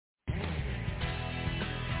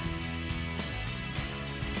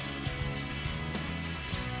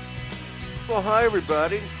Well, hi,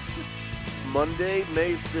 everybody. Monday,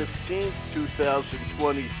 May 15th,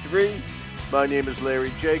 2023. My name is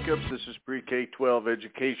Larry Jacobs. This is Pre-K-12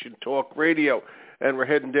 Education Talk Radio. And we're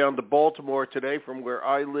heading down to Baltimore today from where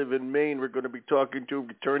I live in Maine. We're going to be talking to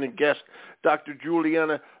returning guest, Dr.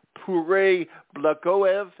 Juliana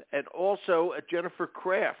Pare-Blogoev, and also Jennifer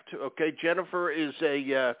Kraft. Okay, Jennifer is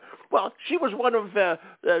she was one of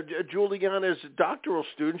Juliana's doctoral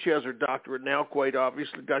students. She has her doctorate now, quite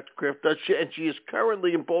obviously, Dr. Kraft does, and she is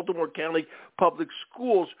currently in Baltimore County Public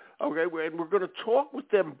Schools. Okay, and we're going to talk with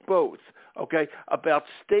them both, okay, about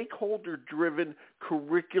stakeholder-driven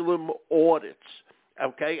curriculum audits.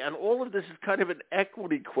 Okay, and all of this is kind of an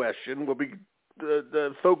equity question. We'll be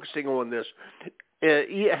focusing on this.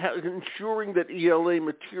 Ensuring that ELA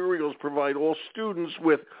materials provide all students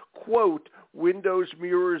with, quote, windows,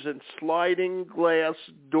 mirrors, and sliding glass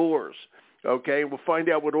doors. Okay, we'll find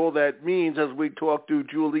out what all that means as we talk to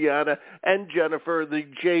Juliana and Jennifer, the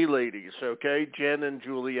J ladies, okay, Jen and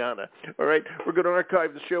Juliana. All right, we're going to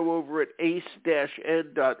archive the show over at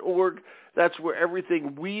ace-ed.org. That's where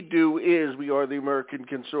everything we do is. We are the American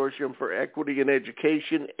Consortium for Equity in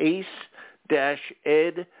Education,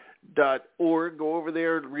 ace-ed.org. Go over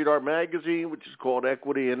there and read our magazine, which is called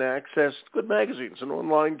Equity and Access. It's a good magazine. It's an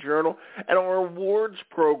online journal. And our awards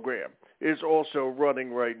program is also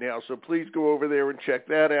running right now. So please go over there and check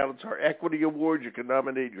that out. It's our Equity Award. You can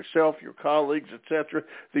nominate yourself, your colleagues, etc.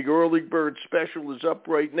 The early bird special is up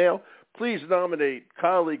right now. Please nominate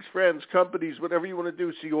colleagues, friends, companies, whatever you want to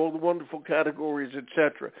do. See all the wonderful categories,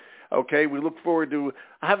 etc. Okay, we look forward to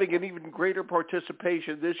having an even greater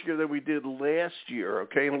participation this year than we did last year,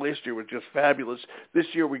 okay? And last year was just fabulous. This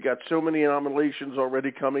year we got so many nominations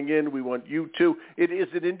already coming in. We want you to. It is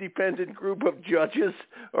an independent group of judges,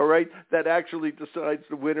 all right, that actually decides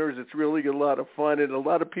the winners. It's really a lot of fun, and a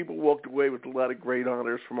lot of people walked away with a lot of great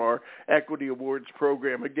honors from our Equity Awards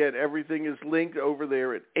program. Again, everything is linked over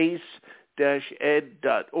there at ace-ed.org,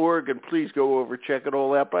 and please go over, check it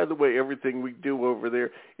all out. By the way, everything we do over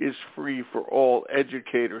there is free for all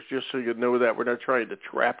educators, just so you know that. We're not trying to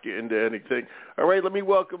trap you into anything. All right, let me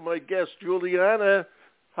welcome my guest, Juliana.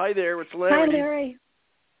 Hi there, it's Larry. Hi, Larry.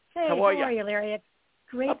 Hey, how are you, Larry? It's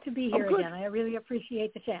great to be here again. I really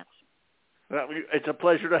appreciate the chance. It's a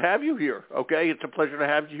pleasure to have you here, okay? It's a pleasure to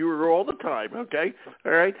have you here all the time, okay?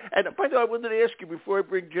 All right? And by the way, I wanted to ask you before I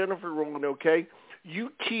bring Jennifer on, okay?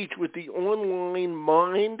 You teach with the online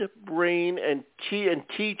mind, brain, and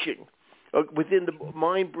teaching, within the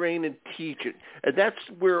mind, brain, and teaching. And that's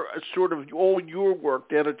where sort of all your work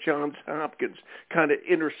down at Johns Hopkins kind of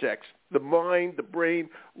intersects. The mind, the brain,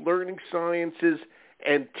 learning sciences,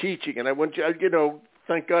 and teaching. And I want you,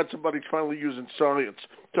 thank God somebody's finally using science.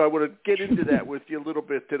 So I want to get into that with you a little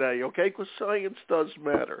bit today, okay? Because science does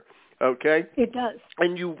matter, okay? It does.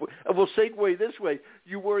 And we'll segue this way.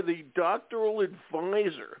 You were the doctoral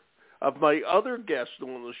advisor of my other guest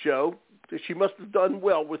on the show. She must have done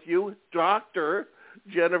well with you, Dr.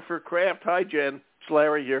 Jennifer Kraft. Hi, Jen. It's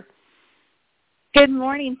Larry here. Good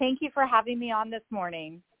morning. Thank you for having me on this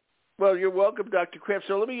morning. Well, you're welcome, Dr. Kraft.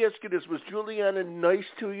 So let me ask you this. Was Juliana nice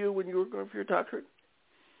to you when you were going for your doctorate?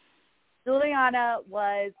 Juliana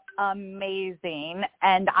was amazing,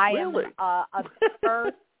 and I really? am a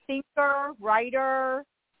better thinker, writer,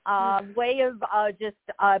 way of just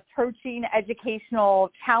approaching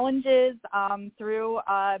educational challenges through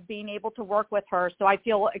being able to work with her. So I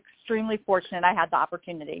feel extremely fortunate I had the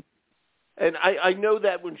opportunity. And I know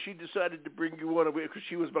that when she decided to bring you on, because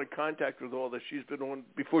she was my contact with all this, she's been on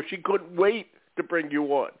before. She couldn't wait to bring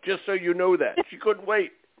you on, just so you know that. She couldn't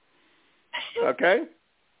wait. Okay?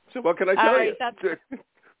 So what can I tell you?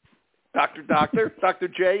 Dr.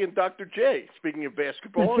 J and Dr. J. Speaking of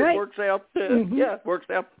basketball, right. It works out. Works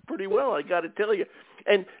out pretty well, I got to tell you.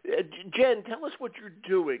 And Jen, tell us what you're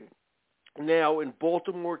doing now in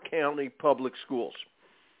Baltimore County Public Schools.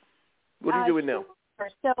 What are you doing now? Sure.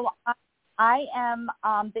 So I am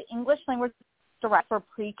the English language director for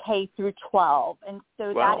pre-K through 12, and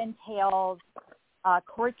so that entails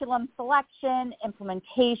curriculum selection,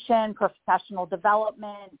 implementation, professional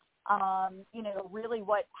development, really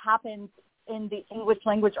what happens in the English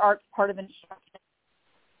language arts part of instruction.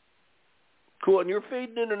 Cool. And you're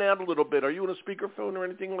fading in and out a little bit. Are you on a speakerphone or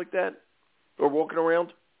anything like that? Or walking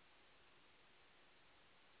around?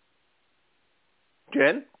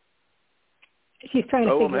 Jen? She's trying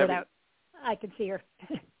to figure it out. I can see her.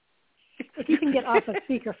 If you can get off of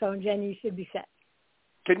speakerphone, Jen, you should be set.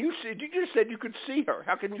 Can you see? You just said you could see her.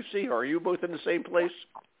 How can you see her? Are you both in the same place?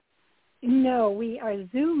 No, we are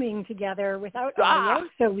Zooming together without audio,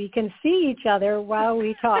 so we can see each other while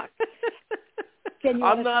we talk.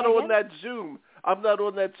 I'm not on that Zoom. I'm not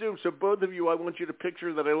on that Zoom, so both of you, I want you to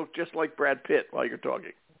picture that I look just like Brad Pitt while you're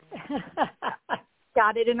talking.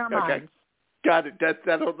 Got it in our minds. Got it.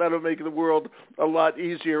 That'll make the world a lot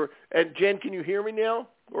easier. And Jen, can you hear me now?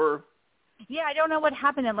 Or yeah, I don't know what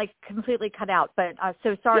happened. It completely cut out, but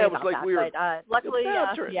so sorry about that. Weird. But luckily,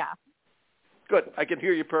 right. yeah. Good. I can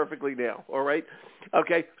hear you perfectly now. All right.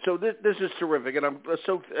 Okay. So this is terrific, and I'm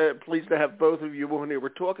so pleased to have both of you on here. We're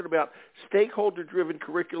talking about stakeholder-driven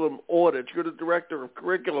curriculum audits. You're the director of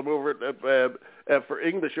curriculum over at for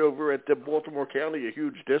English over at Baltimore County, a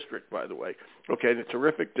huge district, by the way. Okay, and a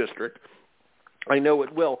terrific district. I know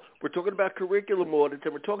it well. We're talking about curriculum audits,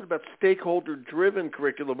 and we're talking about stakeholder-driven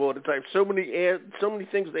curriculum audits. I have so many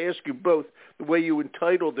things to ask you both. The way you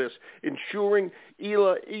entitled this, ensuring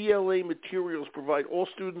ELA materials provide all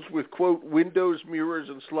students with quote windows, mirrors,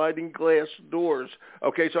 and sliding glass doors.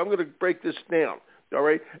 Okay, so I'm going to break this down. All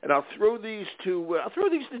right, and I'll throw these to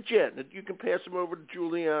Jen. And you can pass them over to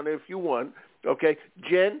Juliana if you want. Okay,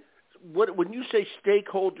 Jen, when you say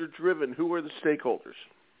stakeholder-driven, who are the stakeholders?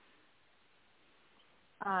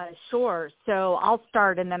 Sure. So I'll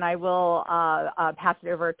start, and then I will pass it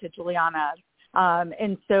over to Juliana.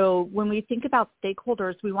 And so when we think about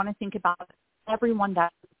stakeholders, we want to think about everyone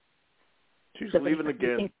that... She's leaving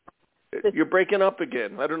again. You're breaking up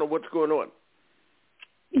again. I don't know what's going on.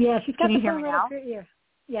 Yeah, she's got the phone right up her ear.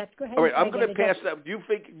 Yes, go ahead. All right, I'm going to pass that.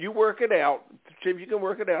 You work it out. See if you can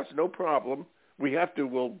work it out. It's no problem. We have to.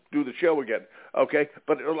 We'll do the show again. Okay,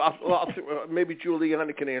 but maybe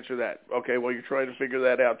Juliana can answer that. Okay, while you're trying to figure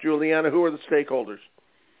that out. Juliana, who are the stakeholders?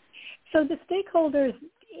 So the stakeholders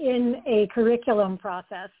in a curriculum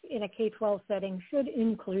process in a K-12 setting should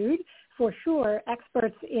include, for sure,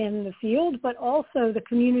 experts in the field, but also the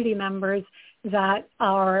community members that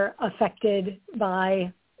are affected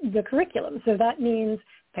by the curriculum. So that means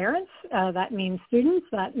parents, that means students,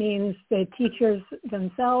 that means the teachers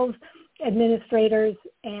themselves, administrators,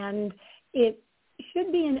 and it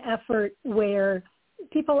should be an effort where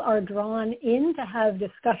people are drawn in to have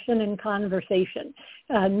discussion and conversation,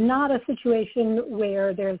 not a situation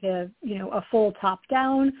where there's a full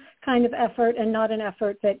top-down kind of effort and not an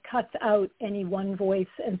effort that cuts out any one voice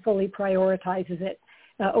and fully prioritizes it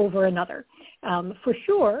over another. For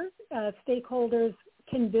sure, stakeholders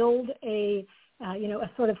can build a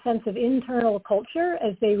sort of sense of internal culture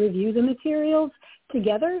as they review the materials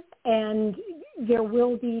together, and there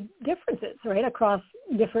will be differences, right, across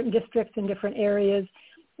different districts and different areas.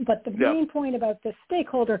 But the main point about the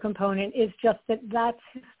stakeholder component is just that that's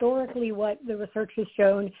historically what the research has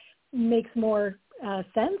shown makes more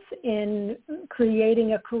sense in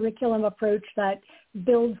creating a curriculum approach that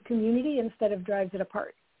builds community instead of drives it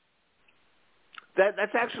apart.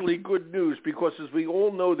 That's actually good news because, as we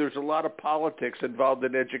all know, there's a lot of politics involved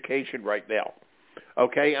in education right now.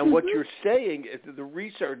 Okay, and what you're saying is that the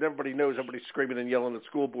research, everybody knows everybody's screaming and yelling at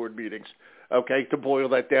school board meetings. Okay, to boil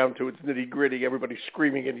that down to its nitty-gritty, everybody's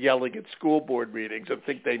screaming and yelling at school board meetings and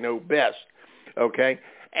think they know best. Okay,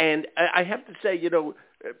 and I have to say,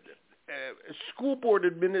 school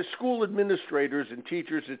administrators and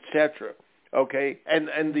teachers, etc., okay,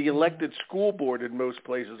 and the elected school board in most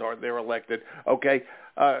places they're elected, okay,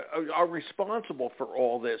 are responsible for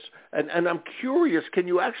all this. And I'm curious, can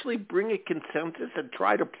you actually bring a consensus and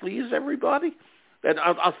try to please everybody? And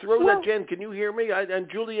I'll throw that, Jen, can you hear me? And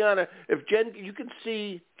Juliana, if Jen, you can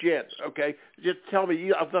see Jen, okay, just tell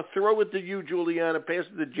me. I'll throw it to you, Juliana, pass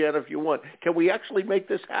it to Jen if you want. Can we actually make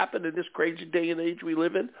this happen in this crazy day and age we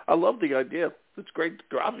live in? I love the idea. It's great.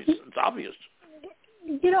 It's obvious.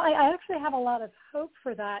 I actually have a lot of hope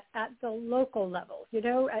for that at the local level.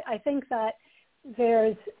 I think that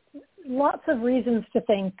there's lots of reasons to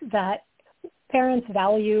think that parents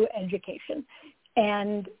value education.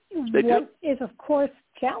 And what is, of course,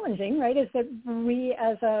 challenging, right, is that we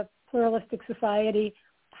as a pluralistic society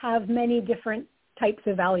have many different types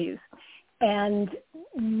of values. And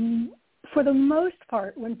for the most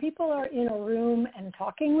part, when people are in a room and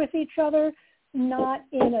talking with each other, not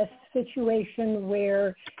in a situation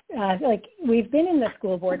where, we've been in the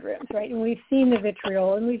school board rooms, right, and we've seen the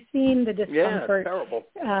vitriol and we've seen the discomfort. Yeah, terrible.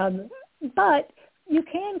 But you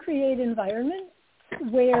can create environments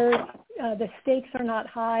where the stakes are not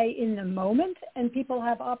high in the moment and people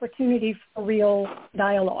have opportunity for real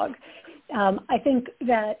dialogue. I think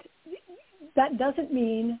that doesn't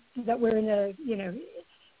mean that we're in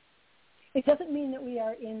it doesn't mean that we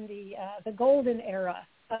are in the golden era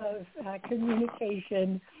of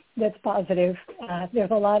communication that's positive.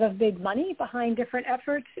 There's a lot of big money behind different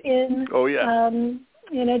efforts in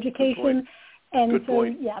education, and Good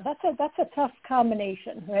point. that's a tough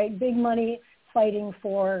combination, right? Big money fighting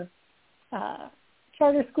for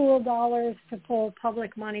charter school dollars to pull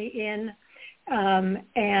public money in.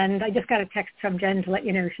 And I just got a text from Jen to let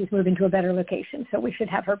you know she's moving to a better location, so we should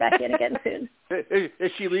have her back in again soon.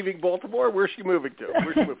 Is she leaving Baltimore? Where's she moving to?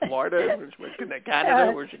 Where's she moving? Florida? Where's she moving?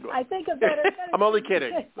 Canada? Where's she going? I think a better I'm only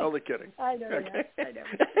kidding. Only kidding. I know. Okay. I know.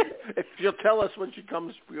 If she'll tell us when she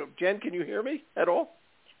comes. Jen, can you hear me at all?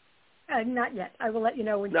 Not yet. I will let you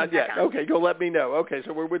know when Not she's yet. back on. Okay, you'll let me know. Okay,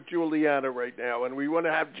 so we're with Juliana right now, and we want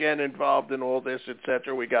to have Jen involved in all this, et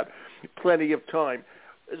cetera. We got plenty of time.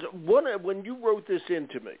 When you wrote this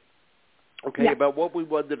into me, okay, about what we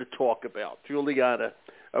wanted to talk about, Juliana,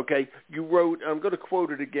 okay, you wrote, I'm going to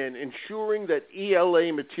quote it again, ensuring that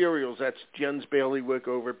ELA materials, that's Jen's bailiwick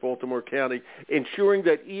over at Baltimore County, ensuring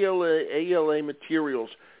that ELA materials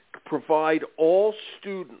provide all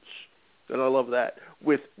students, and I love that,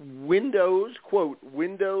 with windows, quote,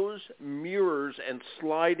 windows, mirrors, and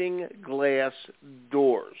sliding glass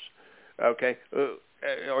doors. Okay?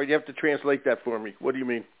 Or you have to translate that for me. What do you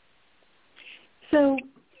mean? So,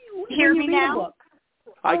 hear me now? Book,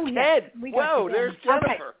 I can. Yes, Whoa, there's Jennifer.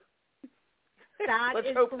 Okay. That Let's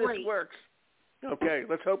is hope great. this works. Okay,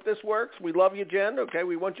 let's hope this works. We love you, Jen. Okay,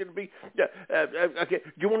 we want you to be. Okay,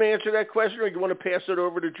 do you want to answer that question, or do you want to pass it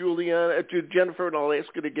over to Jennifer, and I'll ask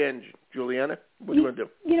it again, Juliana? What do you want to do?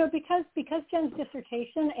 You know, because Jen's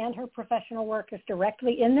dissertation and her professional work is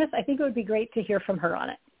directly in this, I think it would be great to hear from her on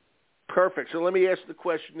it. Perfect. So let me ask the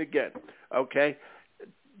question again. Okay,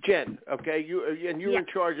 Jen. Okay, you're in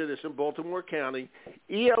charge of this in Baltimore County.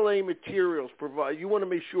 ELA materials provide. You want to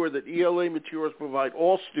make sure that ELA materials provide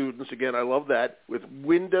all students. Again, I love that, with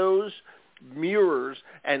windows, mirrors,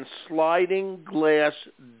 and sliding glass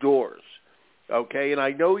doors. Okay, and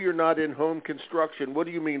I know you're not in home construction. What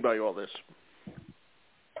do you mean by all this?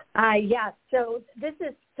 Yes, so this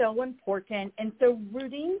is so important. And so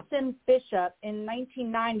Rudine Sims Bishop in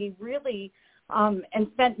 1990 really and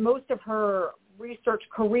spent most of her research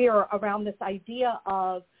career around this idea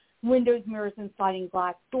of windows, mirrors, and sliding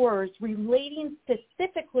glass doors relating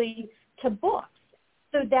specifically to books,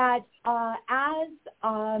 so that as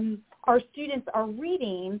our students are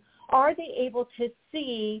reading, are they able to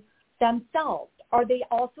see themselves? Are they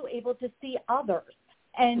also able to see others?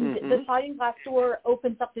 And the sliding glass door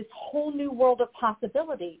opens up this whole new world of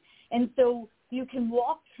possibility. And so you can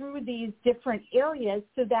walk through these different areas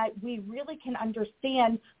so that we really can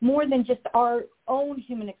understand more than just our own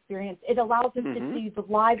human experience. It allows us to see the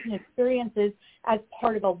lives and experiences as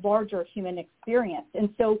part of a larger human experience. And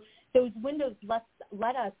so those windows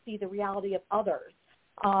let us see the reality of others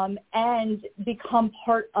and become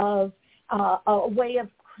part of a way of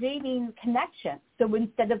creating connection. So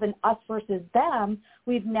instead of an us versus them,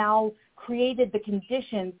 we've now created the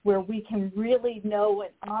conditions where we can really know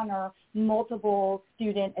and honor multiple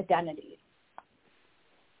student identities.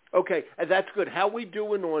 Okay, and that's good. How we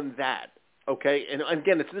doing on that? Okay, and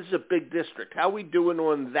again, this is a big district. How we doing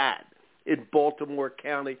on that in Baltimore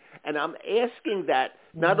County? And I'm asking that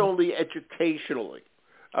not only educationally,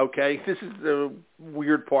 okay? This is the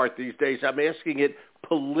weird part these days. I'm asking it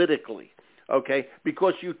politically. Okay,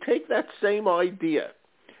 because you take that same idea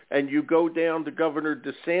and you go down to Governor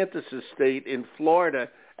DeSantis' state in Florida,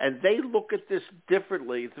 and they look at this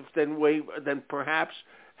differently than perhaps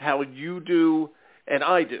how you do and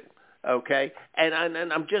I do. Okay, and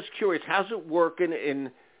I'm just curious, how's it working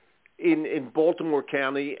in Baltimore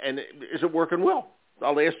County, and is it working well?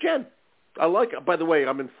 I'll ask Jen. I like it. By the way,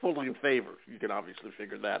 I'm fully in favor. You can obviously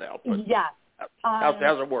figure that out. But yes.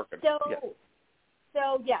 How's it working?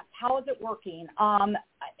 So, yes, how is it working? And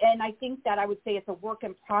I think that I would say it's a work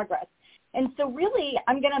in progress. And so really,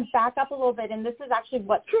 I'm going to back up a little bit, and this is actually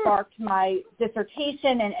what sparked my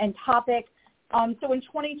dissertation and topic. So in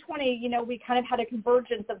 2020, we kind of had a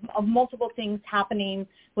convergence of multiple things happening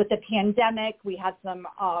with the pandemic. We had some,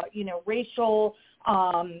 racial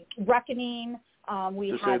reckoning.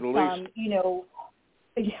 We had some,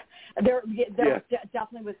 there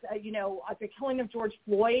definitely was, the killing of George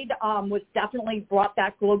Floyd was definitely brought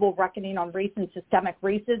that global reckoning on race and systemic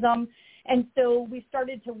racism. And so we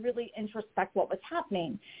started to really introspect what was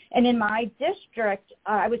happening. And in my district,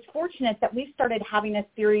 I was fortunate that we started having a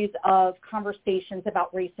series of conversations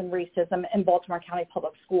about race and racism in Baltimore County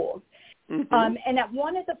Public Schools. And at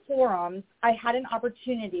one of the forums, I had an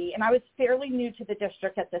opportunity, and I was fairly new to the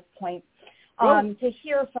district at this point, to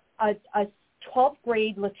hear from a 12th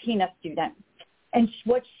grade Latina student. And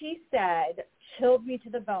what she said chilled me to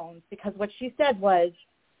the bones, because what she said was,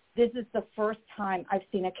 this is the first time I've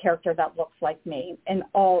seen a character that looks like me in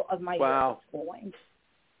all of my years of schooling.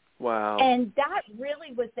 Wow. And that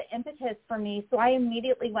really was the impetus for me. So I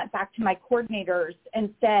immediately went back to my coordinators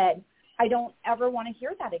and said, I don't ever want to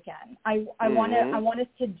hear that again. I want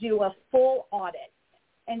us to do a full audit.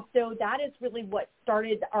 And so that is really what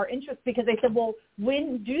started our interest, because they said, well,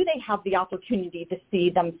 when do they have the opportunity to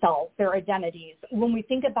see themselves, their identities? When we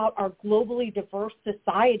think about our globally diverse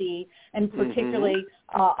society, and particularly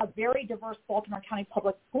a very diverse Baltimore County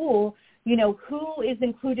public school, you know, who is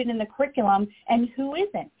included in the curriculum and who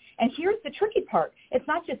isn't? And here's the tricky part. It's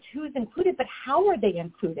not just who's included, but how are they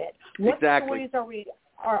included? What stories are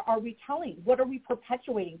we telling? What are we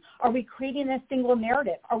perpetuating? Are we creating a single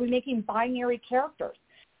narrative? Are we making binary characters?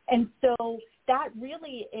 And so that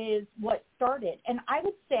really is what started. And I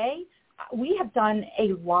would say we have done a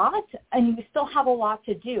lot, and we still have a lot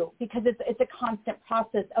to do, because it's a constant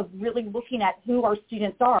process of really looking at who our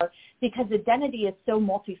students are, because identity is so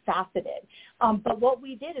multifaceted. But what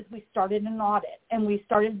we did is we started an audit, and we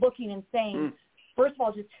started looking and saying, first of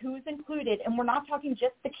all, just who's included. And we're not talking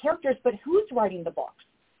just the characters, but who's writing the books,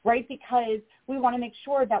 right? Because we want to make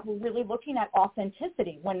sure that we're really looking at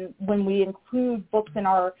authenticity when we include books in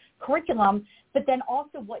our curriculum, but then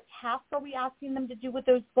also what tasks are we asking them to do with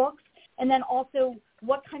those books? And then also,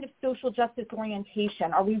 what kind of social justice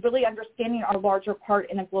orientation? Are we really understanding our larger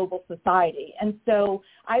part in a global society? And so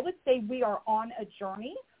I would say we are on a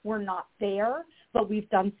journey. We're not there, but we've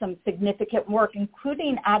done some significant work,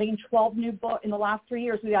 including adding 12 new books. In the last 3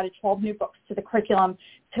 years, we added 12 new books to the curriculum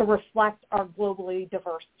to reflect our globally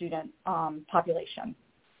diverse student population.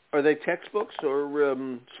 Are they textbooks or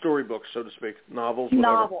storybooks, so to speak, novels?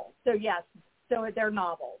 Whatever? Novels. So, yes. So they're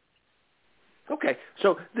novels. Okay,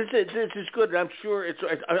 so this is good, and I'm sure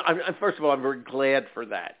first of all, I'm very glad for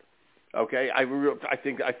that. Okay, I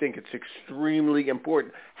think it's extremely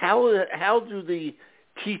important. How do the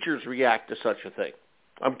teachers react to such a thing?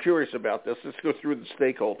 I'm curious about this. Let's go through the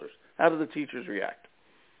stakeholders. How do the teachers react?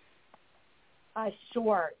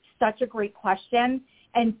 Sure, such a great question.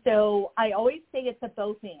 And so I always say it's a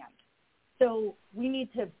both and. So we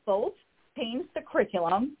need to both change the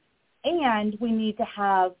curriculum, and we need to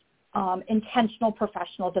have intentional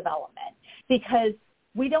professional development, because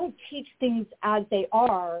we don't teach things as they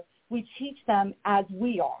are, we teach them as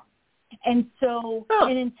we are. And so,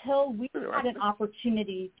 and until we had an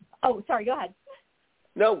opportunity, sorry, go ahead.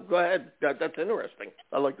 No, go ahead. That's interesting.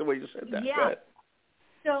 I like the way you said that. Yeah. Go ahead.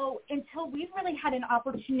 So until we've really had an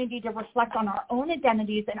opportunity to reflect on our own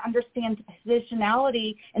identities and understand the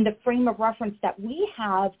positionality and the frame of reference that we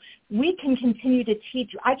have, we can continue to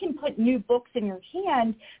teach. I can put new books in your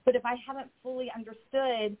hand, but if I haven't fully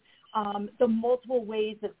understood the multiple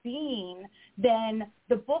ways of being, then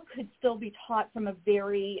the book could still be taught from a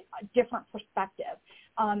very different perspective.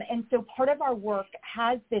 And so part of our work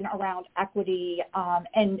has been around equity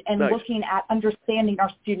and nice. Looking at understanding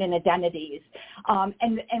our student identities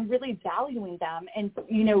and really valuing them, and,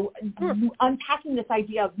 you know, unpacking this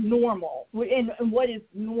idea of normal and what is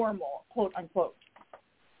normal, quote unquote.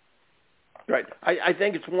 Right. I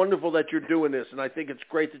think it's wonderful that you're doing this, and I think it's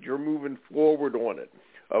great that you're moving forward on it.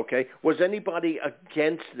 Okay. Was anybody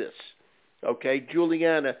against this? Okay.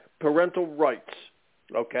 Juliana, parental rights.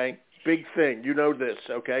 Okay. Big thing. You know this.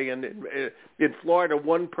 Okay. And in Florida,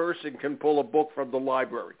 one person can pull a book from the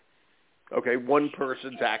library. Okay. One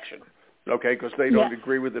person's action. Okay. Because they don't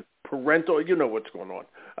agree with the parental. You know what's going on.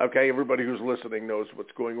 Okay. Everybody who's listening knows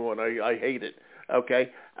what's going on. I hate it. Okay.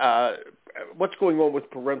 What's going on with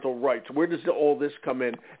parental rights? Where does all this come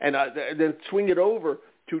in? And then swing it over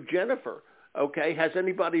to Jennifer. Okay, has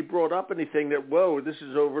anybody brought up anything that, whoa, this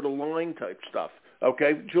is over the line type stuff?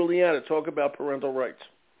 Okay, Juliana, talk about parental rights.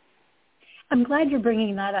 I'm glad you're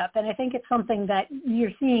bringing that up, and I think it's something that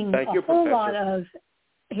you're seeing a whole lot of.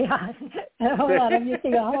 Yeah, you're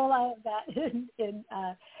seeing a whole lot of that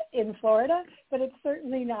in Florida, but it's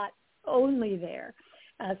certainly not only there.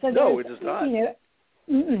 No, it is not. You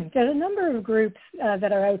know, there's a number of groups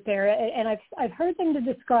that are out there, and I've heard them to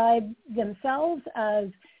describe themselves as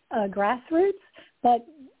grassroots, but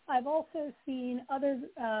I've also seen other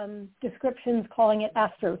descriptions calling it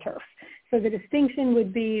astroturf. So the distinction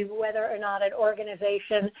would be whether or not an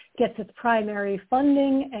organization gets its primary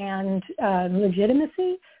funding and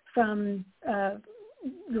legitimacy from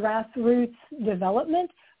grassroots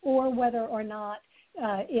development, or whether or not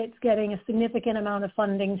it's getting a significant amount of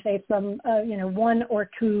funding, say, from one or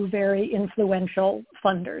two very influential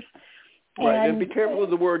funders. Right, and be careful with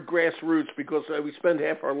the word grassroots, because we spend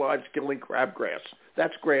half our lives killing crabgrass.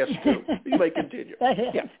 That's grass, too. You may continue.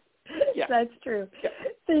 Yeah. That's true. Yeah.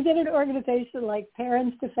 So you get an organization like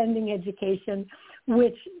Parents Defending Education,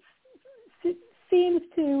 which seems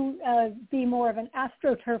to be more of an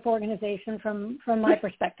astroturf organization from my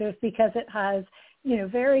perspective, because it has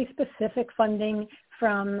very specific funding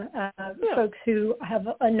from folks who have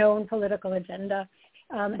a known political agenda.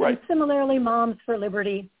 And similarly, Moms for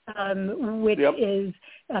Liberty, which is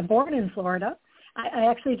born in Florida. I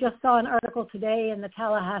actually just saw an article today in the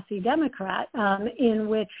Tallahassee Democrat in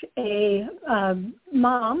which a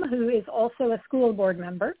mom who is also a school board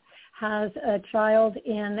member has a child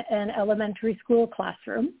in an elementary school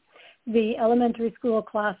classroom. The elementary school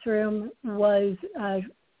classroom was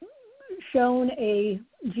shown a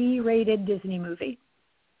G-rated Disney movie.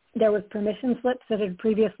 There was permission slips that had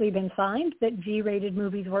previously been signed that G-rated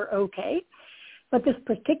movies were okay. But this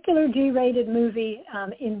particular G-rated movie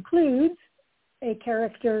includes a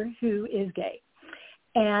character who is gay.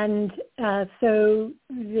 And so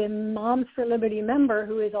the Moms for Liberty member,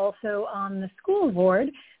 who is also on the school board,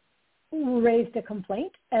 raised a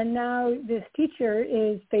complaint, and now this teacher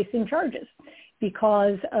is facing charges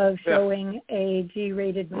because of showing a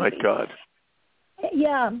G-rated movie. My God.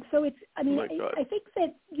 Yeah, so it's, I think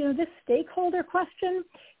that, this stakeholder question,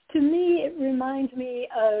 to me, it reminds me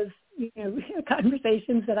of,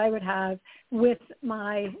 conversations that I would have with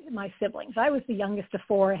my siblings. I was the youngest of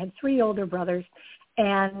four. I had three older brothers,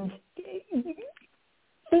 and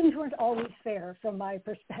things weren't always fair from my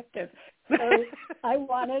perspective. So I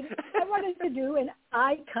wanted to do an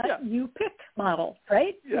I cut, you pick model,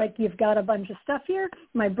 right? Yeah. Like, you've got a bunch of stuff here.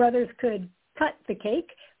 My brothers could cut the cake,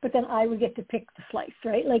 but then I would get to pick the slice,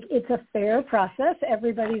 right? Like, it's a fair process.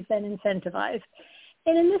 Everybody's then incentivized.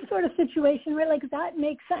 And in this sort of situation, right, like, that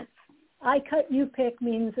makes sense. I cut, you pick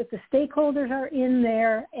means that the stakeholders are in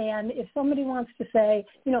there, and if somebody wants to say,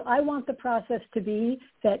 I want the process to be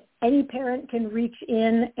that any parent can reach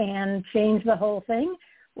in and change the whole thing,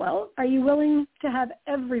 well, are you willing to have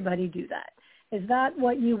everybody do that? Is that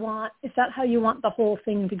what you want? Is that how you want the whole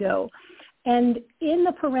thing to go? And in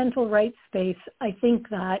the parental rights space, I think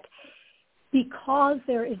that because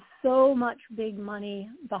there is so much big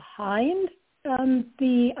money behind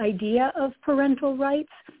the idea of parental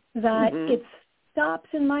rights, that it stops,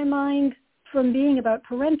 in my mind, from being about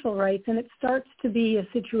parental rights, and it starts to be a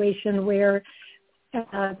situation where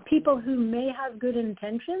people who may have good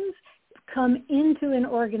intentions come into an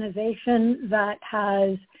organization that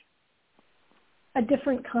has a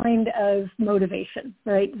different kind of motivation,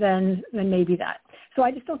 right, than maybe that. So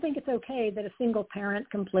I just don't think it's okay that a single parent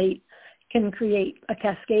complaint can create a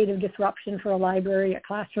cascade of disruption for a library, a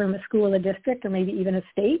classroom, a school, a district, or maybe even a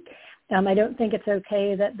state. I don't think it's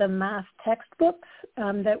okay that the math textbooks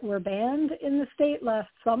that were banned in the state last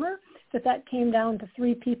summer, that came down to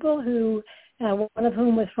three people who, one of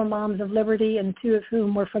whom was from Moms of Liberty and two of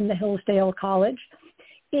whom were from the Hillsdale College.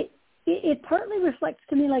 It partly reflects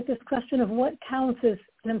to me like this question of what counts as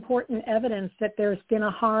an important evidence that there's been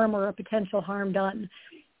a harm or a potential harm done.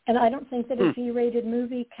 And I don't think that a G-rated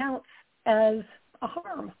movie counts as a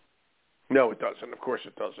harm. No, it doesn't. Of course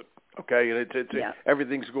it doesn't. Okay, and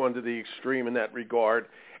everything's going to the extreme in that regard.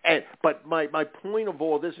 But my point of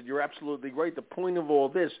all this, and you're absolutely right, the point of all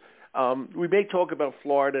this, we may talk about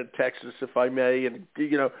Florida and Texas, if I may, and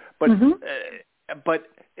but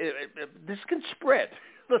this can spread.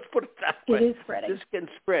 Let's put it that way. It is spreading. This can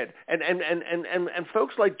spread, and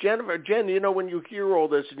folks like Jen, when you hear all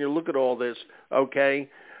this and you look at all this, okay,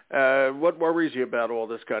 what worries you about all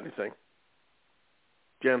this kind of thing,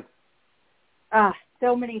 Jen?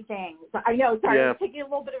 So many things. I know. Sorry, I'm taking a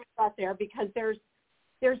little bit of a thought there because there's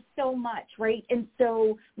so much, right? And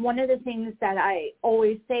so one of the things that I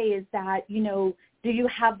always say is that, do you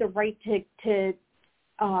have the right to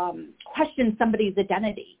question somebody's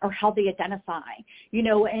identity or how they identify,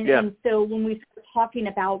 and so when we start talking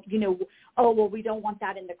about, we don't want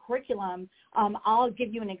that in the curriculum, I'll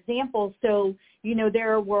give you an example. So,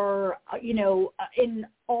 there were, in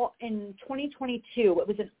 2022, it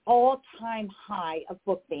was an all-time high of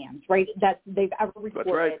book bans, right, that they've ever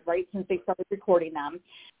recorded, right, since they started recording them.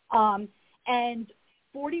 And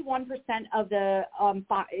 41% of the,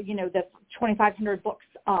 the 2,500 books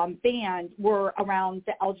banned were around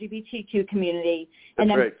the LGBTQ community. And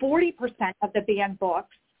then 40% of the banned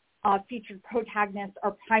books featured protagonists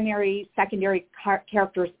or primary, secondary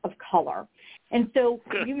characters of color. And so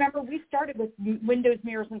you remember we started with windows,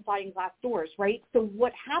 mirrors, and sliding glass doors, right? So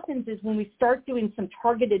what happens is when we start doing some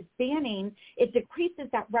targeted banning, it decreases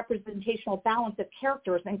that representational balance of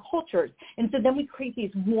characters and cultures. And so then we create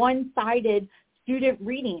these one-sided student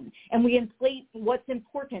reading, and we inflate what's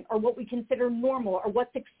important or what we consider normal or what's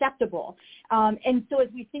acceptable. And so as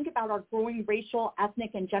we think about our growing racial, ethnic,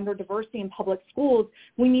 and gender diversity in public schools,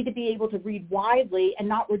 we need to be able to read widely and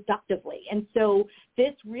not reductively. And so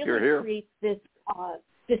this really creates this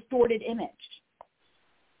distorted image.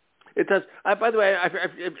 It does. By the way,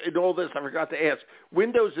 in all this, I forgot to ask.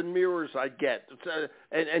 Windows and mirrors, I get.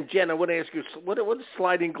 And Jen, I want to ask you, what is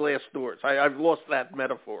sliding glass doors? I've lost that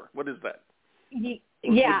metaphor. What is that?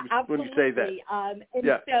 Yeah, absolutely. When you say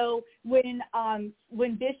that. So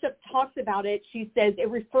when Bishop talks about it, she says it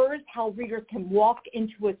refers how readers can walk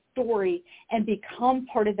into a story and become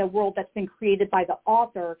part of the world that's been created by the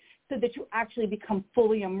author, so that you actually become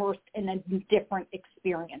fully immersed in a different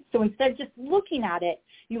experience. So instead of just looking at it,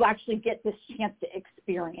 you actually get this chance to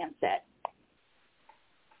experience it.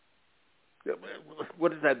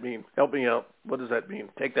 What does that mean? Help me out. What does that mean?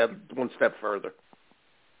 Take that one step further.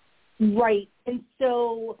 Right. And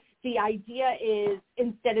so the idea is,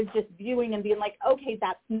 instead of just viewing and being like, okay,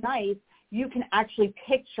 that's nice, you can actually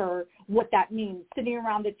picture what that means, sitting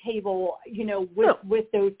around the table, with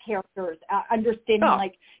those characters,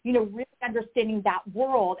 understanding, really understanding that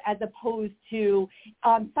world, as opposed to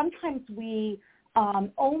sometimes we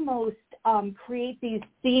almost create these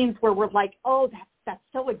scenes where we're like, oh, that's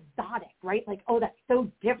so exotic, right? Like, oh, that's so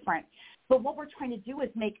different. But what we're trying to do is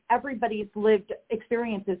make everybody's lived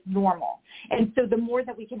experiences normal. And so the more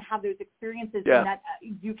that we can have those experiences and that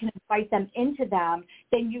you can invite them into them,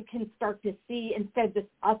 then you can start to see, instead of this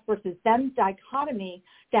us versus them dichotomy,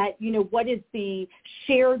 that, what is the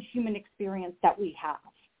shared human experience that we have.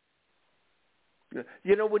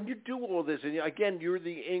 When you do all this, and again, you're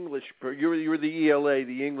the English, you're the ELA,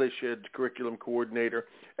 the English curriculum coordinator.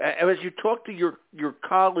 And as you talk to your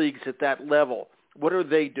colleagues at that level, what are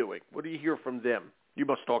they doing? What do you hear from them? You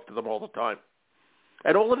must talk to them all the time.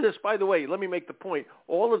 And all of this, by the way, let me make the point,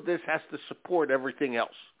 all of this has to support everything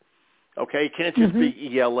else. Okay? It can't just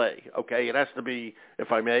be ELA. Okay? It has to be,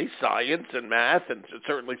 if I may, science and math and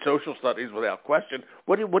certainly social studies without question.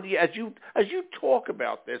 What do you, as you talk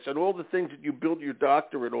about this and all the things that you build your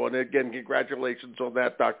doctorate on, and again, congratulations on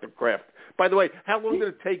that, Dr. Kraft. By the way, how long did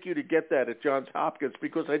it take you to get that at Johns Hopkins?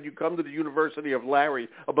 Because had you come to the University of Larry,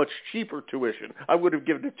 a much cheaper tuition, I would have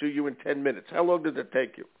given it to you in 10 minutes. How long did it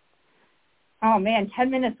take you? Oh, man,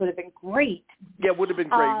 10 minutes would have been great. Yeah, it would have been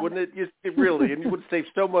great, wouldn't it? Really, and you would save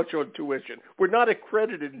so much on tuition. We're not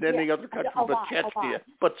accredited in any other country but Czechia,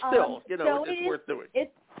 but still, it's worth doing.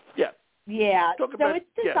 Yeah. So it's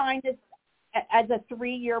designed as a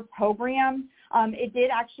 3-year program. It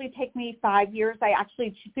did actually take me 5 years.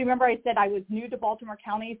 Remember I said I was new to Baltimore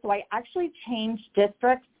County, so I actually changed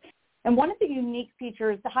districts. And one of the unique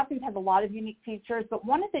features, the Hopkins has a lot of unique features, but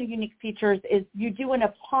one of the unique features is you do an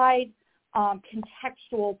applied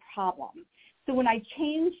contextual problem. So when I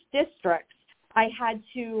changed districts, I had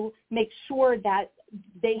to make sure that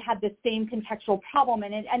they had the same contextual problem,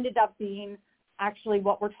 and it ended up being actually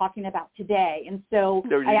what we're talking about today. And so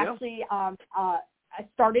I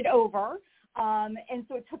started over, and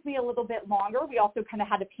so it took me a little bit longer. We also kind of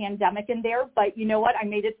had a pandemic in there, but you know what? I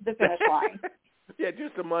made it to the finish line. Yeah,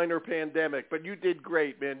 just a minor pandemic, but you did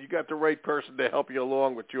great, man. You got the right person to help you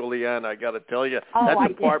along with Juliana. I got to tell you, that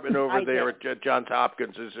department over there at Johns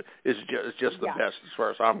Hopkins is just the best as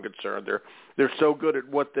far as I'm concerned. They're so good at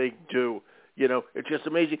what they do. It's just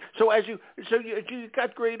amazing. So you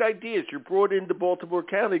got great ideas. You're brought into Baltimore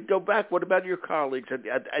County. Go back. What about your colleagues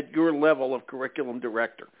at your level of curriculum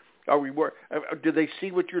director? Do they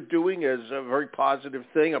see what you're doing as a very positive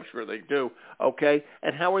thing? I'm sure they do. Okay.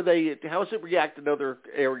 And how does it react in other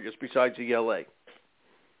areas besides ELA?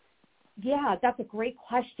 Yeah, that's a great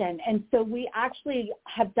question. And so we actually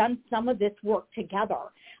have done some of this work together.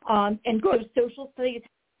 And Good. So social studies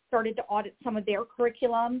started to audit some of their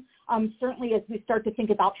curriculum. Certainly as we start to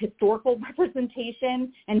think about historical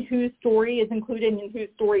representation and whose story is included and whose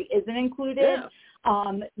story isn't included. Yeah.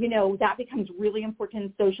 That becomes really important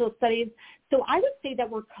in social studies. So I would say that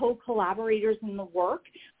we're co-collaborators in the work,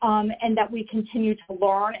 and that we continue to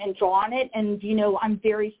learn and draw on it. And, I'm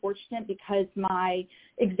very fortunate because my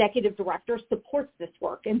executive director supports this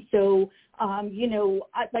work. And so,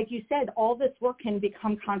 like you said, all this work can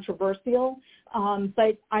become controversial,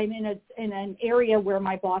 but I'm in an area where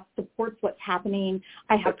my boss supports what's happening.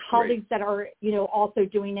 I have colleagues that are, also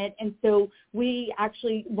doing it. And so we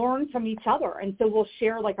actually learn from each other. And so we'll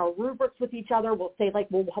share like our rubrics with each other. We'll say like,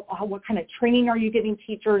 well, what kind of training are you giving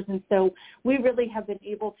teachers? And so we really have been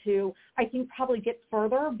able to, I think, probably get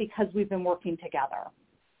further because we've been working together.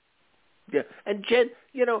 Yeah, and Jen,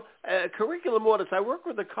 curriculum audits, I work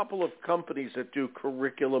with a couple of companies that do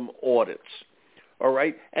curriculum audits, all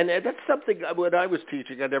right? And that's something, when I was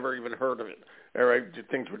teaching, I never even heard of it, all right?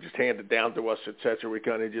 Things were just handed down to us, et cetera. We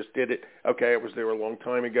kind of just did it. Okay, I was there a long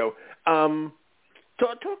time ago.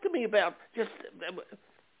 Talk to me about just,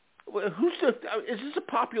 is this a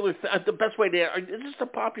popular thing? The best way to, is this a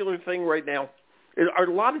popular thing right now? Are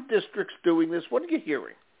a lot of districts doing this? What are you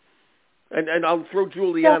hearing? And I'll throw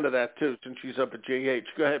Juliana that too, since she's up at JH.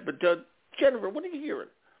 Go ahead. But Jennifer, what are you hearing?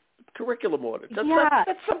 Curriculum audits.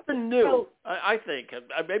 That's something new, so, I think.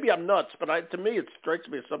 Maybe I'm nuts, but to me it strikes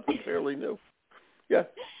me as something fairly new. Yeah.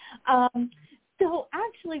 So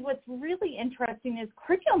actually what's really interesting is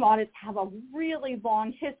curriculum audits have a really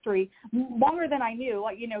long history, longer than I knew.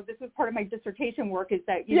 You know, this was part of my dissertation work, is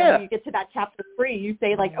that, you know, when you get to that chapter 3, you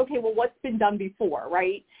say, like, okay, well, what's been done before,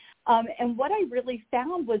 right? And what I really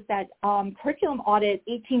found was that curriculum audit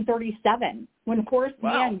 1837, when Horace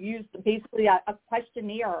Mann used basically a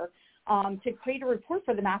questionnaire to create a report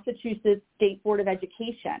for the Massachusetts State Board of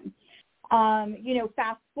Education. You know,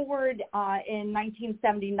 fast forward in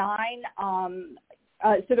 1979,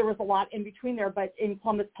 so there was a lot in between there, but in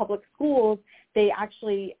Columbus Public Schools, there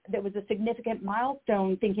was a significant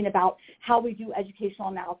milestone thinking about how we do educational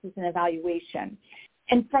analysis and evaluation.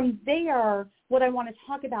 And from there, what I want to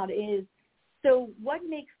talk about is, so what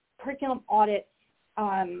makes curriculum audits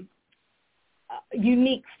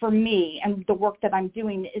unique for me and the work that I'm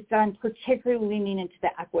doing is that I'm particularly leaning into the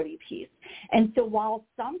equity piece. And so while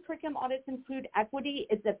some curriculum audits include equity,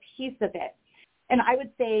 it's a piece of it. And I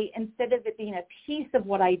would say instead of it being a piece of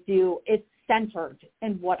what I do, it's centered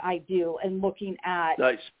in what I do and looking at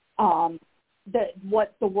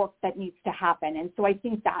the work that needs to happen. And so I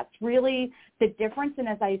think that's really the difference. And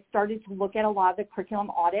as I started to look at a lot of the curriculum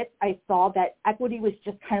audits, I saw that equity was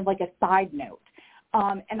just kind of like a side note.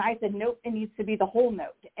 And I said, nope, it needs to be the whole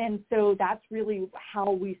note. And so that's really how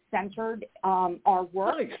we centered our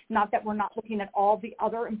work. Nice. Not that we're not looking at all the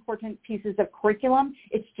other important pieces of curriculum.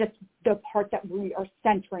 It's just the part that we are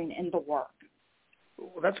centering in the work.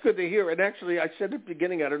 Well, that's good to hear. And actually, I said at the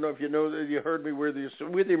beginning, I don't know if you know that you heard me, we're the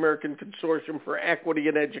American Consortium for Equity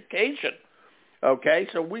in Education. Okay,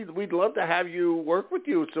 so we'd love to have you work with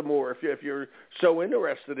you some more if you're so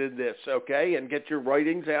interested in this, okay, and get your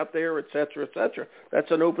writings out there, et cetera, et cetera. That's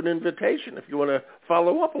an open invitation. If you want to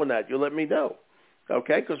follow up on that, you let me know,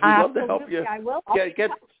 okay, because we'd love to help you. I will.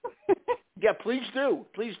 Yeah, please do.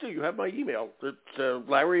 Please do. You have my email. It's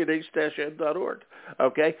larry@ace-ed.org,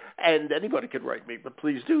 okay, and anybody can write me, but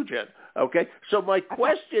please do, Jen, okay. So my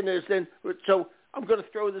question is then, I'm going to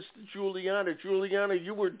throw this to Juliana. Juliana,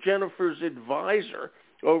 you were Jennifer's advisor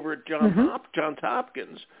over at Johns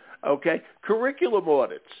Hopkins, okay? Curriculum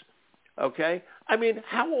audits, okay? I mean,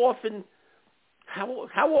 how often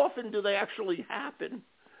do they actually happen?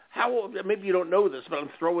 Maybe you don't know this, but I'm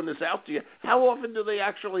throwing this out to you. How often do they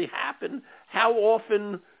actually happen? How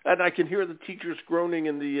often, and I can hear the teachers groaning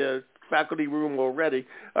in the faculty room already,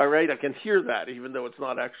 all right? I can hear that, even though it's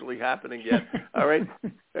not actually happening yet, all right?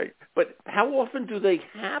 But how often do they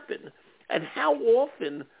happen? And how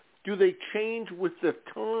often do they change with the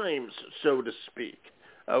times, so to speak?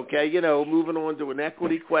 Okay, you know, moving on to an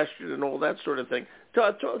equity question and all that sort of thing.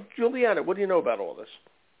 Juliana, what do you know about all this?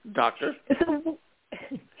 Doctor? So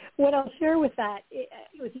what I'll share with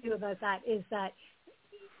you about that is that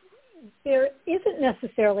there isn't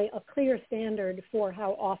necessarily a clear standard for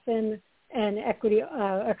how often an a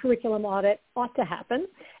curriculum audit ought to happen.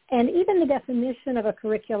 And even the definition of a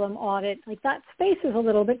curriculum audit, like that space is a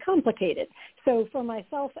little bit complicated. So for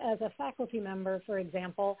myself as a faculty member, for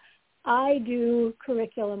example, I do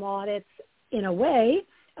curriculum audits in a way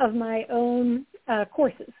of my own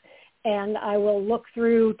courses. And I will look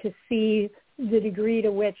through to see the degree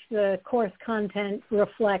to which the course content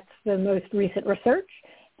reflects the most recent research,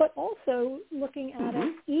 but also looking at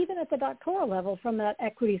it even at the doctoral level from that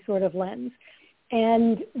equity sort of lens.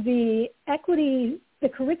 And the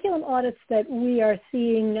curriculum audits that we are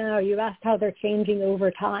seeing now, you asked how they're changing over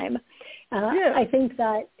time. I think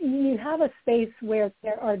that you have a space where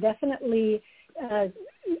there are definitely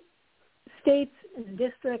states and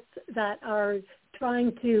districts that are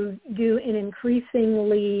trying to do an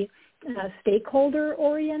increasingly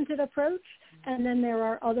stakeholder-oriented approach. And then there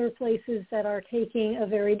are other places that are taking a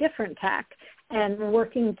very different tack and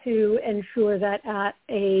working to ensure that at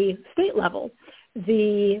a state level,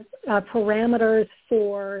 the parameters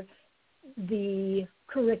for the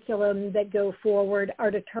curriculum that go forward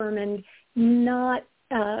are determined not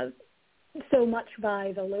so much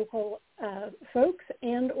by the local folks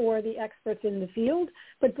and or the experts in the field,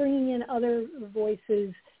 but bringing in other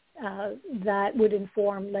voices that would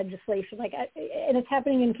inform legislation. And it's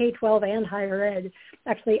happening in K-12 and higher ed.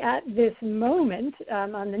 Actually, at this moment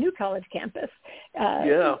on the New College campus,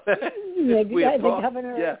 the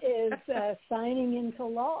governor is signing into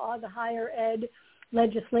law the higher ed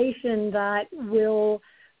legislation that will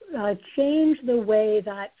change the way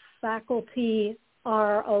that faculty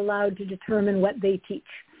are allowed to determine what they teach.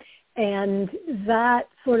 And that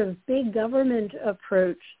sort of big government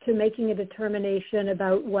approach to making a determination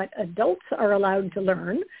about what adults are allowed to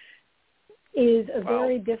learn is a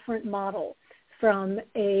very different model from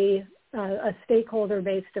a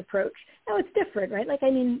stakeholder-based approach. Now, it's different, right? Like, I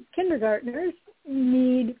mean, kindergartners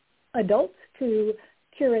need adults to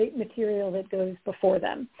curate material that goes before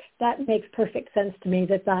them. That makes perfect sense to me,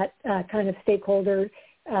 that kind of stakeholder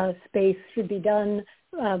space should be done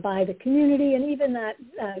by the community, and even that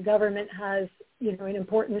government has, an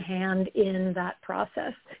important hand in that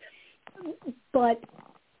process. But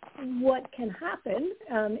what can happen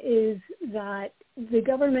is that the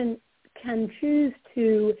government can choose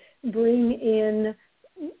to bring in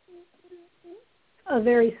a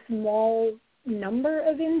very small number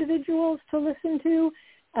of individuals to listen to,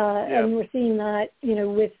 and we're seeing that,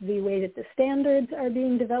 with the way that the standards are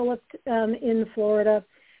being developed in Florida,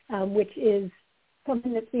 which is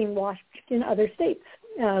something that's being watched in other states.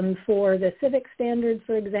 For the civic standards,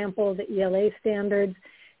 for example, the ELA standards,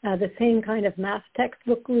 the same kind of math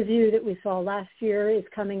textbook review that we saw last year is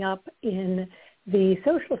coming up in the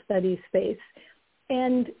social studies space.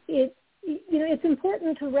 And it's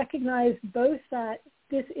important to recognize both that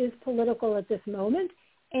this is political at this moment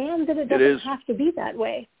and that it doesn't have to be that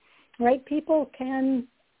way, right? People can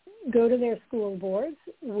go to their school boards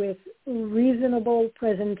with reasonable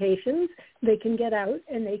presentations. They can get out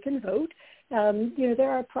and they can vote.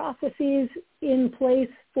 There are processes in place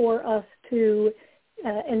for us to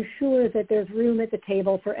ensure that there's room at the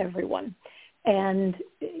table for everyone. And,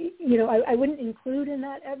 I wouldn't include in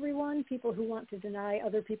that everyone, people who want to deny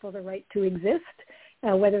other people the right to exist,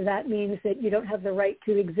 whether that means that you don't have the right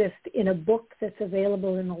to exist in a book that's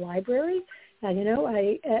available in the library.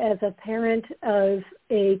 I, as a parent of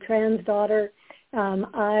a trans daughter,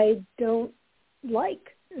 I don't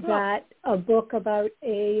like that a book about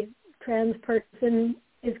a trans person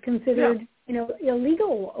is considered,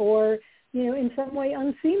 illegal or, in some way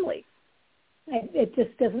unseemly. It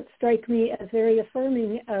just doesn't strike me as very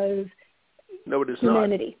affirming of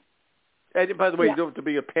humanity. Not. And by the way, you don't have to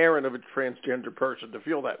be a parent of a transgender person to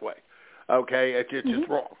feel that way. Okay, it's just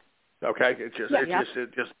wrong. Okay, it's just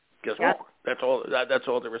wrong. That's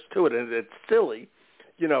all there is to it, and it's silly,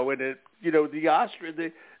 And the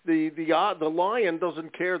ostrich, the lion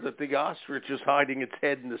doesn't care that the ostrich is hiding its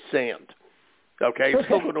head in the sand. Okay, it's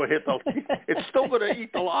still going to hit it's still going to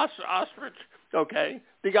eat the ostrich. Okay,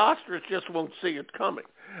 the ostrich just won't see it coming.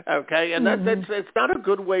 Okay, and that's not a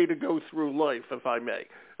good way to go through life, if I may.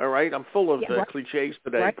 All right, I'm full of cliches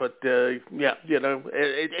today, but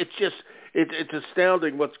it's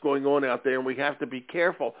astounding what's going on out there, and we have to be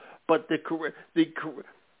careful. But the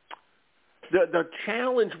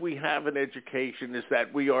challenge we have in education is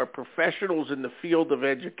that we are professionals in the field of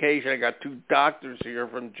education. I got two doctors here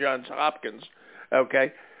from Johns Hopkins.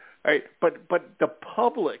 Okay, all right, but the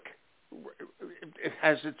public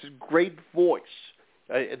has its great voice.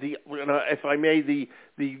 If I may, the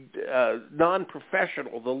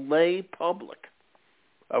non-professional, the lay public,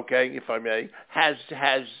 okay, if I may, has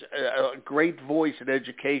a great voice in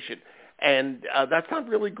education, and that's not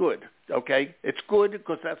really good. Okay, it's good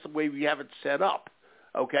because that's the way we have it set up.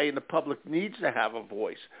 Okay, and the public needs to have a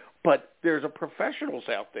voice, but there's professionals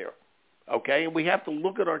out there. Okay, and we have to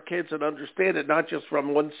look at our kids and understand it not just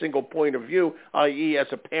from one single point of view, i.e. as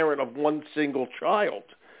a parent of one single child.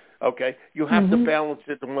 Okay, you have to balance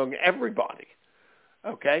it among everybody.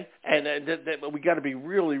 Okay, and we got to be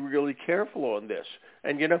really, really careful on this.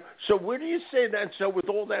 And so where do you say that? So with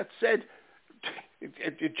all that said,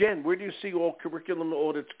 Jen, where do you see all curriculum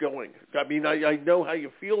audits going? I mean, I know how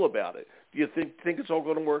you feel about it. Do you think it's all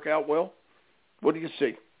going to work out well? What do you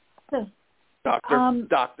see,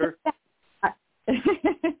 Doctor?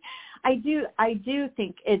 I do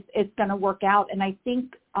think it's going to work out, and I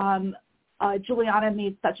think Juliana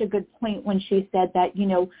made such a good point when she said that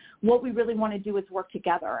what we really want to do is work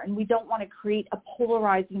together, and we don't want to create a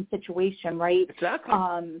polarizing situation, right? Exactly.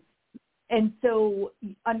 And so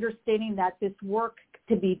understanding that this work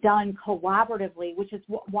to be done collaboratively, which is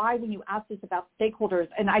why when you asked us about stakeholders,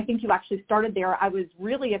 and I think you actually started there, I was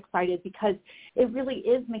really excited because it really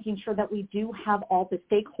is making sure that we do have all the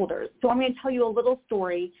stakeholders. So I'm going to tell you a little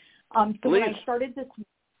story. So when I started this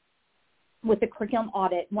with the curriculum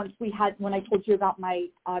audit, when I told you about my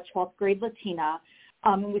 12th grade Latina,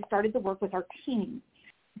 and we started the work with our teams.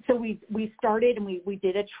 So we started and we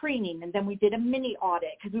did a training, and then we did a mini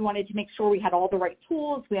audit because we wanted to make sure we had all the right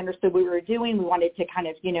tools. We understood what we were doing. We wanted to kind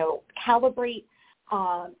of, calibrate.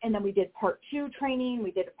 And then we did part 2 training.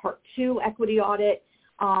 We did a part 2 equity audit,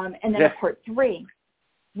 and then a part 3.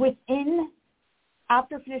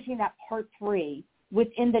 After finishing that part 3,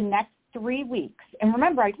 within the next 3 weeks, and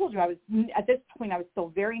remember, I told you at this point I was still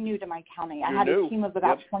very new to my county. I had a team of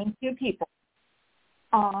about 22 people.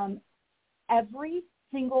 Every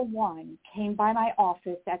single one came by my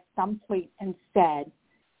office at some point and said,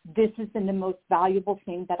 "This has been the most valuable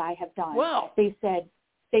thing that I have done." Wow. They said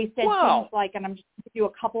things like, and I'm just going to give you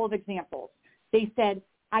a couple of examples. They said,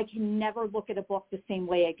 "I can never look at a book the same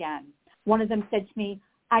way again." One of them said to me,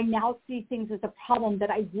 "I now see things as a problem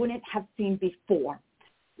that I wouldn't have seen before."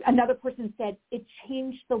 Another person said, "It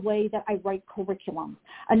changed the way that I write curriculum."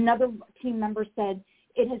 Another team member said,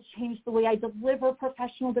 "It has changed the way I deliver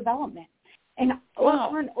professional development." And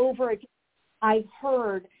over and over again, I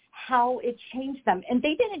heard how it changed them. And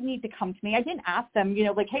they didn't need to come to me. I didn't ask them,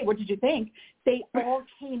 like, "Hey, what did you think?" They all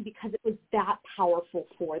came because it was that powerful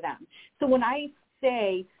for them. So when I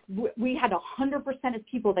say we had 100% of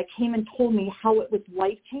people that came and told me how it was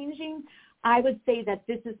life-changing, I would say that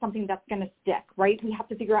this is something that's going to stick, right? We have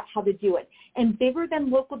to figure out how to do it. And bigger than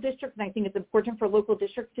local districts, and I think it's important for local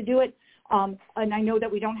districts to do it, and I know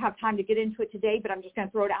that we don't have time to get into it today, but I'm just going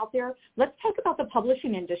to throw it out there. Let's talk about the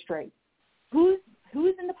publishing industry. Who's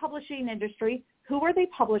in the publishing industry? Who are they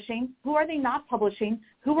publishing? Who are they not publishing?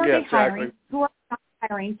 Who are they hiring? Who are they not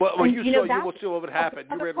hiring? Well, you saw what happened.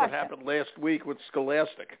 You read what happened last week with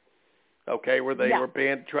Scholastic. Okay, where they were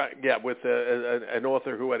banned, with an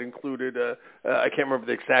author who had included, I can't remember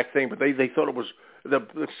the exact thing, but they thought it was,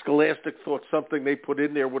 the Scholastic thought something they put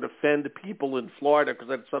in there would offend people in Florida because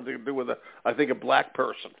it had something to do with, a black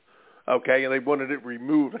person. Okay, and they wanted it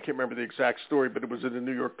removed. I can't remember the exact story, but it was in the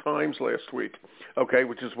New York Times last week, okay,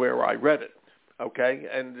 which is where I read it. Okay,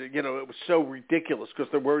 and, it was so ridiculous because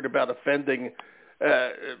they're worried about offending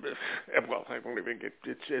well, I won't even get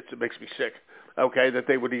it makes me sick. Okay, that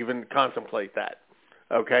they would even contemplate that.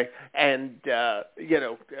 Okay, and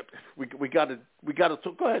we got to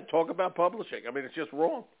go ahead, talk about publishing. I mean, it's just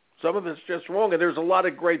wrong. Some of it's just wrong, and there's a lot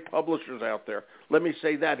of great publishers out there. Let me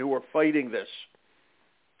say that, who are fighting this.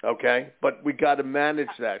 Okay, but we got to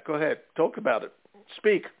manage that. Go ahead, talk about it.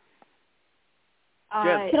 Speak.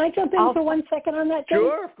 Can I jump in for 1 second on that, Jen?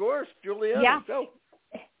 Sure, of course, Juliana. Yeah. Go.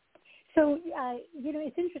 So,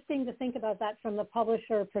 it's interesting to think about that from the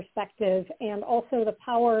publisher perspective and also the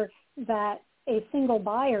power that a single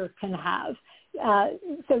buyer can have.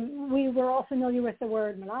 So we were all familiar with the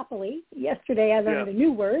word monopoly. Yesterday I learned a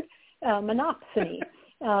new word, monopsony,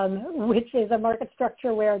 which is a market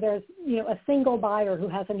structure where there's, a single buyer who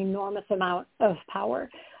has an enormous amount of power.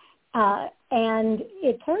 And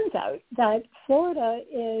it turns out that Florida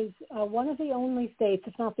is one of the only states,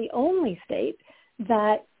 if not the only state,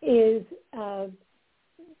 that is,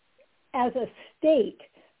 as a state,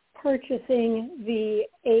 purchasing the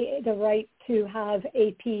right to have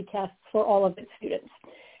AP tests for all of its students.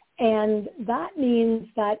 And that means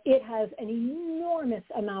that it has an enormous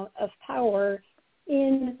amount of power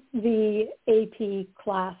in the AP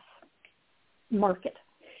class market.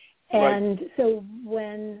 And so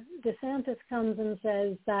when DeSantis comes and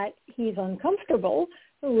says that he's uncomfortable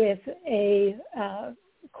with a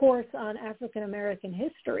course on African American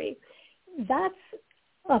history, that's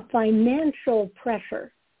a financial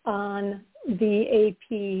pressure on the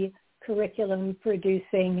AP curriculum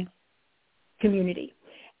producing community.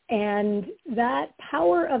 And that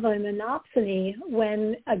power of a monopsony,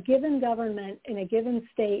 when a given government in a given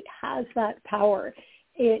state has that power,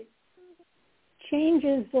 it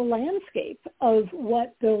changes the landscape of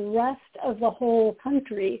what the rest of the whole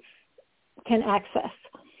country can access.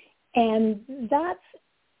 And that's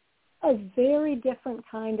a very different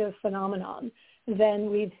kind of phenomenon than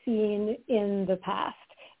we've seen in the past.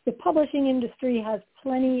 The publishing industry has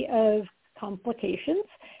plenty of complications,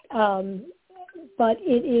 but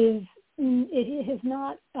it has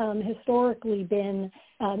not historically been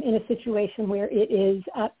in a situation where it is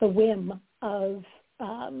at the whim of,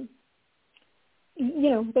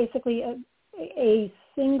 basically a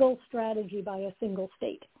single strategy by a single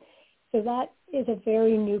state. So that is a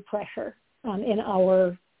very new pressure in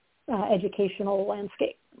our educational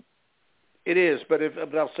landscape. It is, but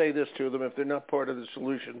I'll say this to them: if they're not part of the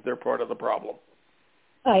solution, they're part of the problem.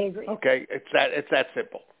 I agree. Okay, it's that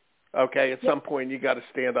simple. Okay, at some point you got to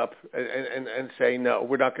stand up and say, no,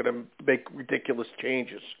 we're not going to make ridiculous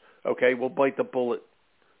changes. Okay, we'll bite the bullet.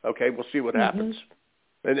 Okay, we'll see what happens.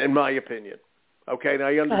 In my opinion. Okay, and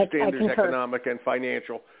I understand there's economic and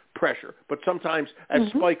financial pressure, but sometimes, as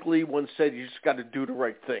Spike Lee once said, you just got to do the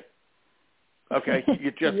right thing. Okay,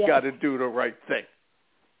 you just got to do the right thing.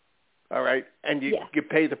 All right, and you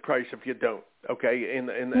pay the price if you don't. Okay, in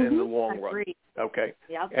the long run. Okay,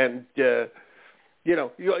 and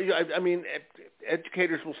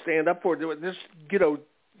educators will stand up for it. This,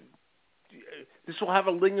 this will have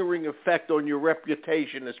a lingering effect on your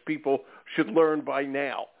reputation, as people should learn by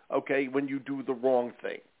now, okay, when you do the wrong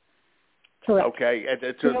thing. Correct. Okay, and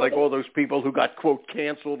it's like all those people who got, quote,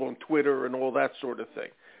 canceled on Twitter and all that sort of thing.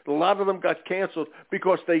 A lot of them got canceled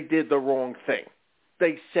because they did the wrong thing.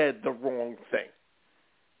 They said the wrong thing.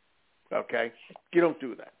 Okay? You don't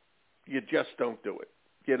do that. You just don't do it.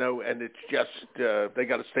 You know, and it's just, they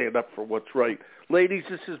got to stand up for what's right. Ladies,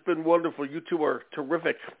 this has been wonderful. You two are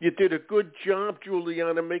terrific. You did a good job,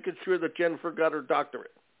 Juliana, making sure that Jennifer got her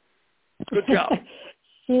doctorate. Good job.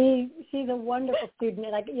 She's a wonderful student,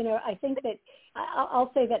 and I think that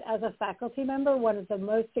I'll say that as a faculty member, one of the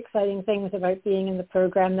most exciting things about being in the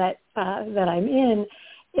program that I'm in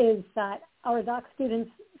is that our doc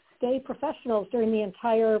students stay professionals during the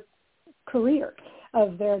entire career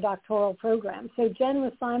of their doctoral program. So Jen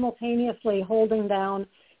was simultaneously holding down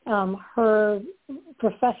her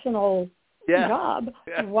professional job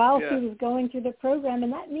while she was going through the program,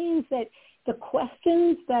 and that means that the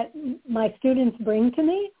questions that my students bring to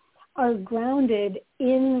me are grounded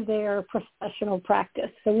in their professional practice.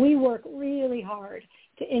 So we work really hard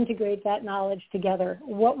to integrate that knowledge together,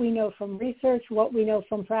 what we know from research, what we know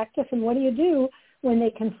from practice, and what do you do when they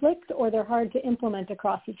conflict or they're hard to implement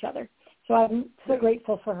across each other. So I'm so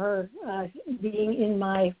grateful for her being in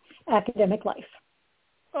my academic life.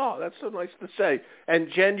 Oh, that's so nice to say. And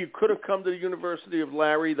Jen, you could have come to the University of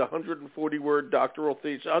Larry, the 140-word doctoral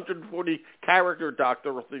thesis, 140-character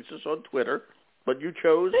doctoral thesis on Twitter, but you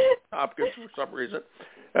chose Hopkins for some reason.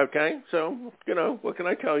 Okay, so, what can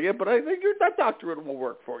I tell you? But I think that doctorate will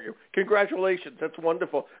work for you. Congratulations. That's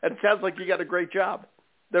wonderful. And it sounds like you got a great job.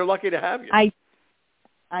 They're lucky to have you.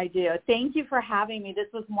 I do. Thank you for having me. This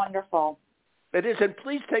was wonderful. It is, and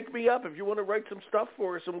please take me up if you want to write some stuff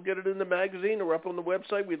for us, and we'll get it in the magazine or up on the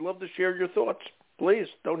website. We'd love to share your thoughts. Please,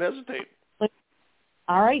 don't hesitate.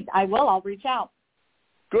 All right, I will. I'll reach out.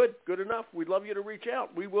 Good enough. We'd love you to reach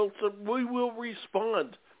out. We will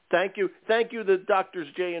respond. Thank you, the doctors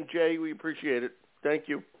J&J. We appreciate it. Thank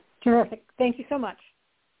you. Terrific. Thank you so much.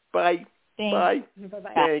 Bye. Thanks. Bye.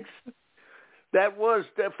 Bye-bye. Thanks. That was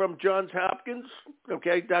from Johns Hopkins.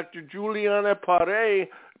 Okay, Dr. Juliana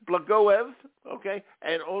Pare-Blogoev. Okay,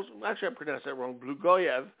 and also, actually I pronounced that wrong,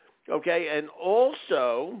 Blogoev. Okay, and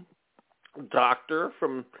also doctor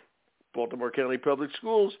from Baltimore County Public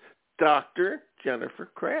Schools, Dr. Jennifer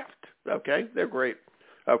Kraft. Okay, they're great.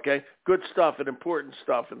 Okay, good stuff and important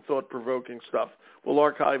stuff and thought-provoking stuff. We'll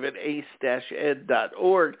archive at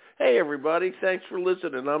ace-ed.org. Hey, everybody, thanks for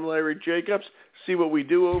listening. I'm Larry Jacobs. See what we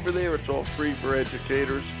do over there. It's all free for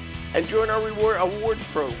educators. And join our awards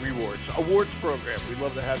program. We'd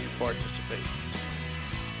love to have you participate.